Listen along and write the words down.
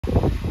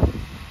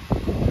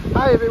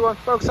Hi everyone,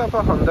 folks,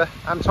 Southport Honda.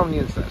 I'm Tom, the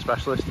Internet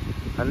Specialist,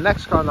 and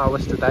next car on our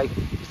list today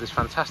is this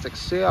fantastic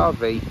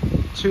CR-V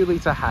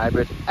 2-litre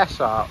hybrid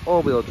SR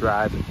all-wheel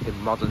drive in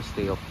modern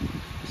steel.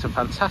 It's a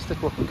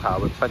fantastic looking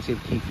car with plenty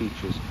of key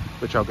features,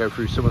 which I'll go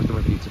through some of them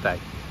with you today.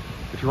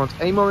 If you want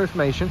any more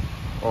information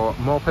or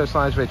more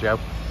personalised video,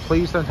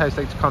 please don't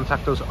hesitate to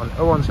contact us on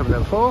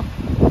 01704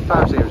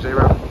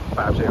 500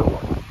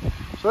 501.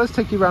 So let's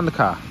take you around the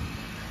car.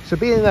 So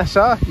being an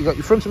SR, you've got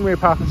your front and rear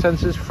parking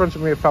sensors, front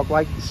and rear fog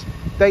lights,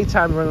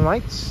 daytime running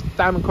lights,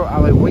 diamond cut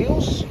alloy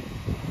wheels,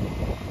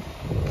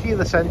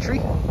 keyless entry,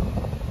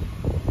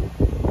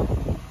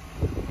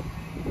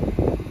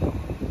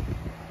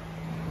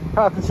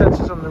 parking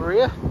sensors on the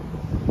rear,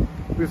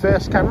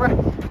 reverse camera,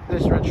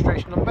 there's the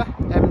registration number,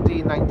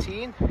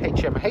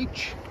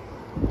 MD19HMH,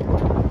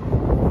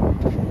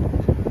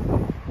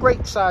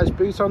 great size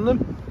boot on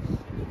them.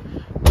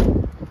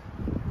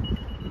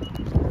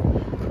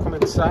 Come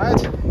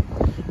inside,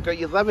 got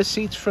your leather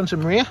seats front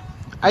and rear,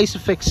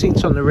 ISOFIX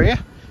seats on the rear,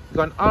 you've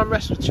got an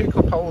armrest with 2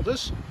 cup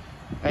holders,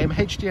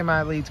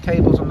 HDMI lead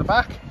cables on the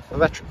back,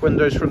 electric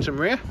windows front and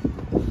rear.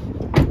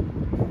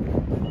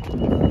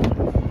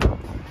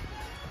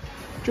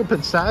 Jump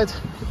inside,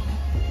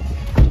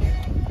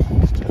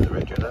 let's turn the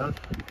radio down.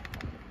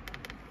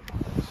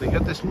 So you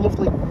got this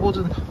lovely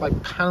wooden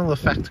like panel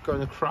effect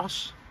going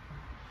across,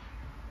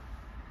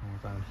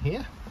 down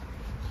here.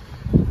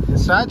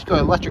 Inside you've got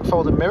electric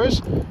folding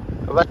mirrors,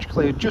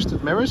 electrically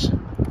adjusted mirrors.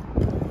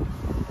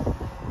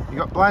 You've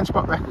got blind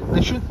spot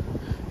recognition.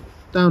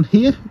 Down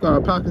here we've got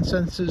our parking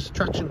sensors,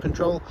 traction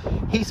control,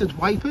 heated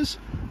wipers,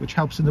 which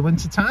helps in the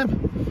winter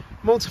time,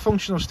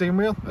 multifunctional steering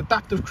wheel,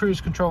 adaptive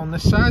cruise control on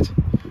this side,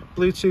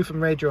 Bluetooth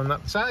and radio on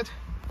that side.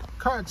 The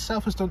car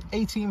itself has done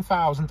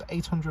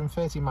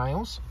 18,830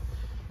 miles.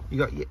 You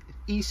got your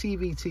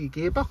eCVT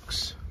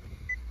gearbox.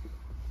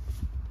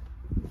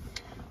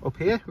 Up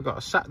here we've got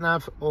a sat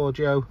nav,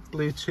 audio,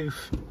 Bluetooth,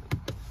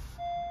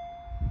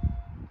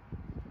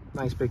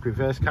 nice big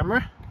reverse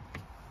camera,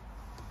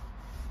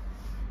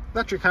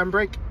 electric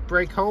handbrake,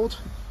 brake hold,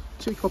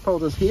 2 cup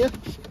holders here.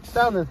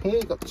 Down in here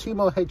you've got 2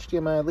 more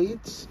HDMI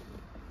leads,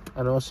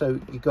 and also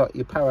you've got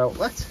your power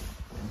outlet.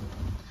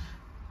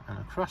 And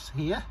across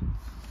here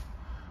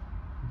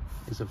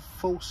is a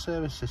full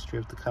service history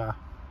of the car.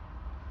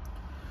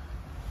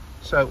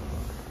 So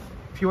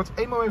if you want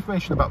any more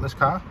information about this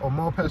car or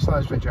more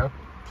personalised video,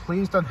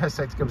 please don't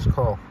hesitate to give us a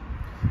call.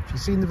 If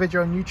you've seen the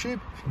video on YouTube,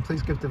 if you can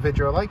please give the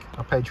video a like,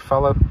 our page a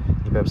follow,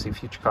 you'll be able to see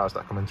future cars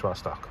that come into our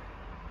stock.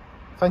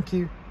 Thank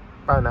you,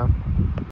 bye now.